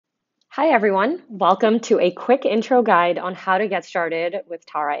Hi, everyone. Welcome to a quick intro guide on how to get started with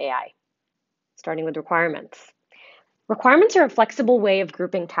Tara AI, starting with requirements. Requirements are a flexible way of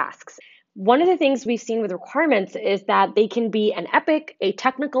grouping tasks. One of the things we've seen with requirements is that they can be an epic, a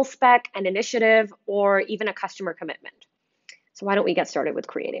technical spec, an initiative, or even a customer commitment. So why don't we get started with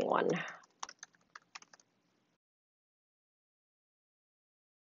creating one?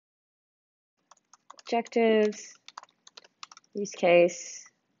 Objectives, use case,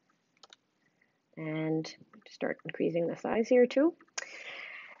 and start increasing the size here too.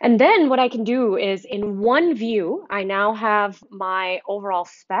 And then what I can do is in one view, I now have my overall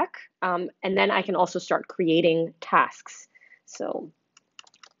spec, and then I can also start creating tasks. So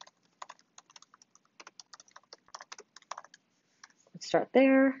let's start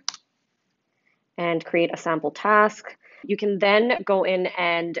there and create a sample task. You can then go in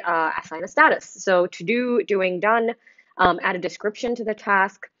and assign a status. So to do, doing, done, add a description to the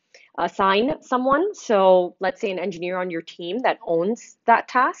task, assign someone. So let's say an engineer on your team that owns that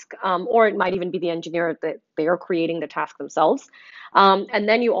task, or it might even be the engineer that they are creating the task themselves. And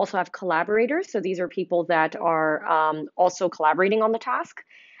then you also have collaborators. So these are people that are also collaborating on the task.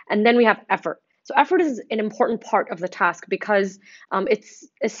 And then we have effort. So effort is an important part of the task because it's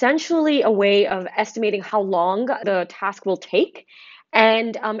essentially a way of estimating how long the task will take.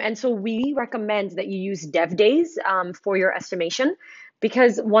 And so we recommend that you use dev days for your estimation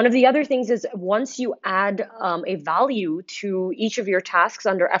because one of the other things is once you add a value to each of your tasks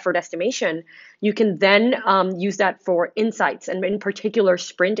under effort estimation, you can then use that for insights and in particular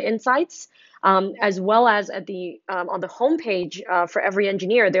sprint insights. As well as at the on the homepage for every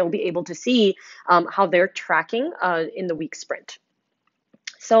engineer, they'll be able to see how they're tracking in the week sprint.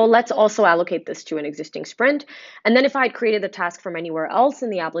 So let's also allocate this to an existing sprint. And then if I had created the task from anywhere else in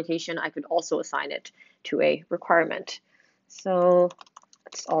the application, I could also assign it to a requirement. So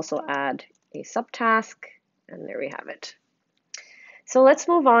let's also add a subtask, and there we have it. So let's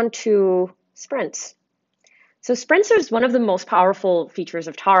move on to sprints. So sprints is one of the most powerful features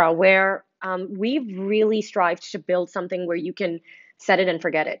of Tara, where we've really strived to build something where you can set it and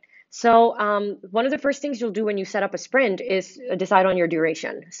forget it. So one of the first things you'll do when you set up a sprint is decide on your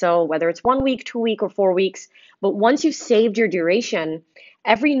duration. So whether it's 1 week, 2 week, or 4 weeks, but once you've saved your duration,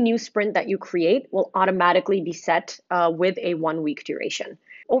 every new sprint that you create will automatically be set with a 1 week duration.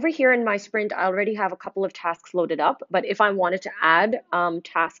 Over here in my sprint, I already have a couple of tasks loaded up, but if I wanted to add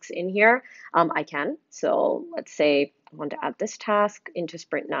tasks in here, I can. So let's say I want to add this task into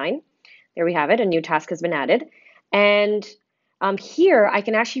sprint 9. There we have it, a new task has been added. And here I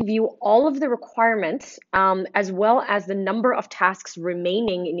can actually view all of the requirements as well as the number of tasks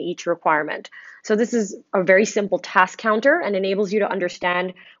remaining in each requirement. So this is a very simple task counter and enables you to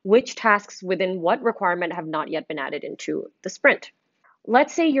understand which tasks within what requirement have not yet been added into the sprint.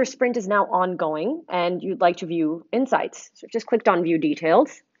 Let's say your sprint is now ongoing and you'd like to view insights. So just clicked on view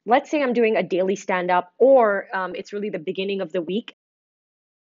details. Let's say I'm doing a daily stand up or it's really the beginning of the week.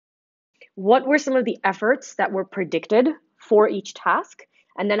 What were some of the efforts that were predicted for each task?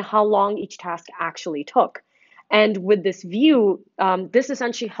 And then how long each task actually took. And with this view, this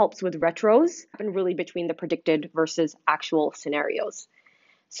essentially helps with retros and really between the predicted versus actual scenarios.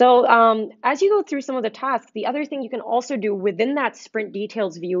 So as you go through some of the tasks, the other thing you can also do within that sprint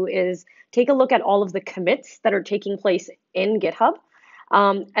details view is take a look at all of the commits that are taking place in GitHub,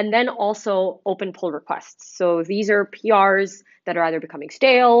 and then also open pull requests. So these are PRs that are either becoming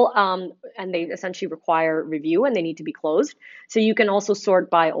stale, and they essentially require review and they need to be closed. So you can also sort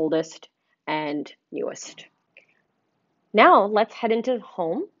by oldest and newest. Now let's head into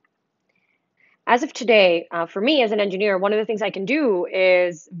home. As of today, for me as an engineer, one of the things I can do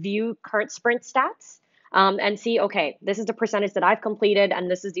is view current sprint stats and see, okay, this is the percentage that I've completed, and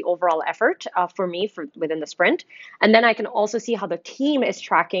this is the overall effort for me for within the sprint. And then I can also see how the team is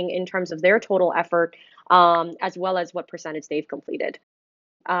tracking in terms of their total effort, as well as what percentage they've completed.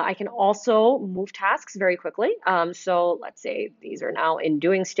 I can also move tasks very quickly. So let's say these are now in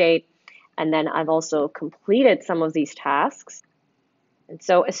doing state, and then I've also completed some of these tasks. And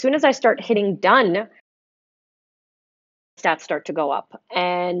so as soon as I start hitting done, stats start to go up.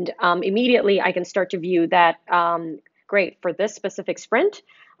 And immediately I can start to view that, great, for this specific sprint,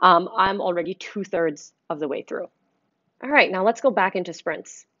 I'm already 2/3 of the way through. All right, now let's go back into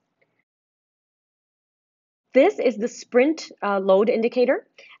sprints. This is the sprint load indicator.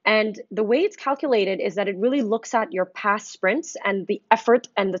 And the way it's calculated is that it really looks at your past sprints and the effort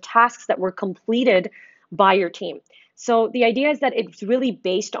and the tasks that were completed by your team. So the idea is that it's really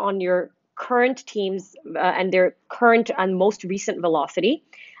based on your current teams and their current and most recent velocity.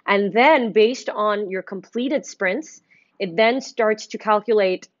 And then based on your completed sprints, it then starts to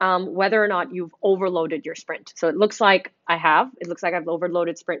calculate whether or not you've overloaded your sprint. So it looks like I have. It looks like I've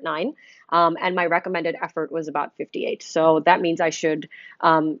overloaded sprint 9, and my recommended effort was about 58. So that means I should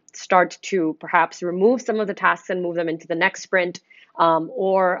start to perhaps remove some of the tasks and move them into the next sprint,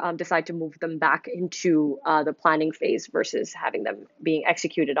 or decide to move them back into the planning phase versus having them being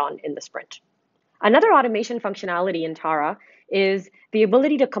executed on in the sprint. Another automation functionality in Tara is the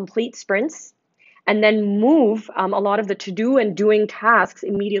ability to complete sprints and then move a lot of the to-do and doing tasks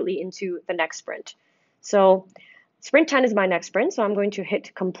immediately into the next sprint. So sprint 10 is my next sprint, so I'm going to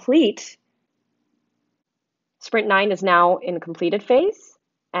hit complete. Sprint 9 is now in completed phase,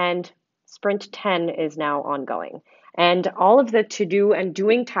 and sprint 10 is now ongoing. And all of the to-do and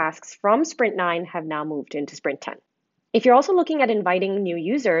doing tasks from sprint 9 have now moved into sprint 10. If you're also looking at inviting new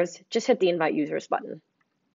users, just hit the invite users button.